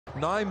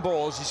9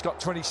 balls, he's got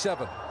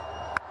 27.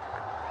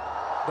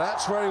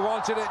 That's where he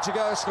wanted it to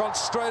go. It's gone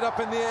straight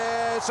up in the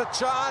air. It's a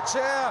chance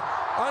here,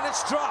 and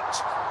it's dropped.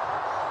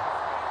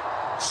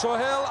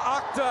 Sohail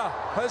Akhtar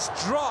has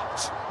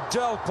dropped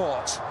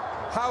Delport.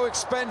 How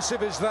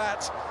expensive is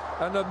that?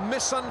 And a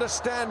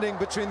misunderstanding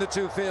between the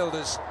two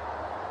fielders.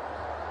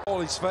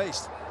 All he's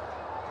faced.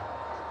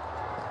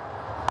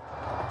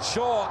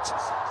 Short,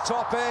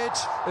 top edge.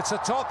 It's a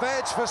top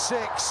edge for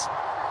 6.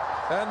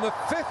 And the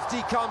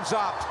 50 comes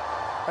up,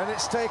 and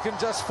it's taken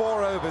just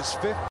 4 overs.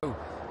 50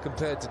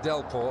 compared to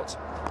Delport.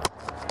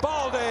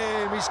 Bowled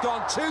him. He's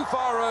gone too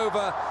far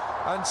over,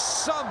 and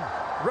some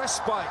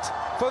respite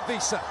for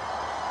Visa.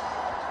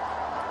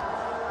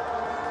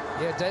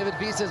 Yeah, David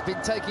Visa's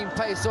been taking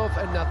pace off,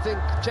 and I think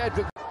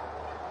Chadwick.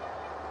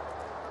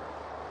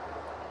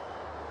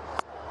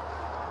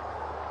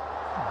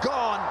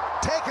 Gone,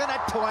 taken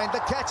at point. The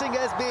catching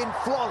has been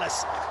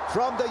flawless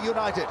from the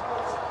United.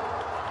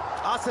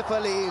 Asif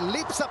Ali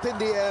leaps up in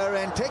the air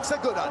and takes a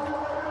good one.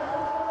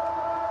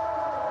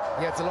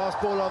 Yeah, it's the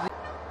last ball of the...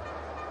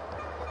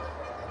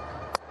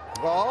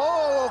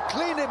 Oh,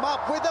 clean him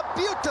up with a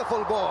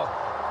beautiful ball.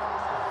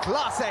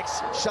 Class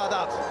X, shut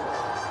up.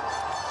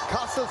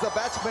 Castles the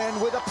batsman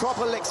with a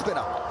proper leg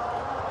spinner.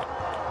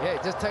 Yeah,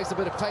 it just takes a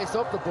bit of pace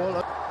off the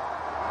ball.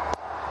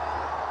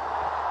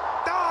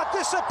 Oh,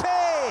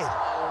 disappeared!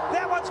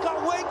 That one's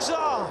got wings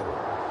on.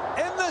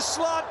 In the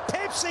slot,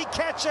 Pepsi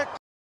catcher.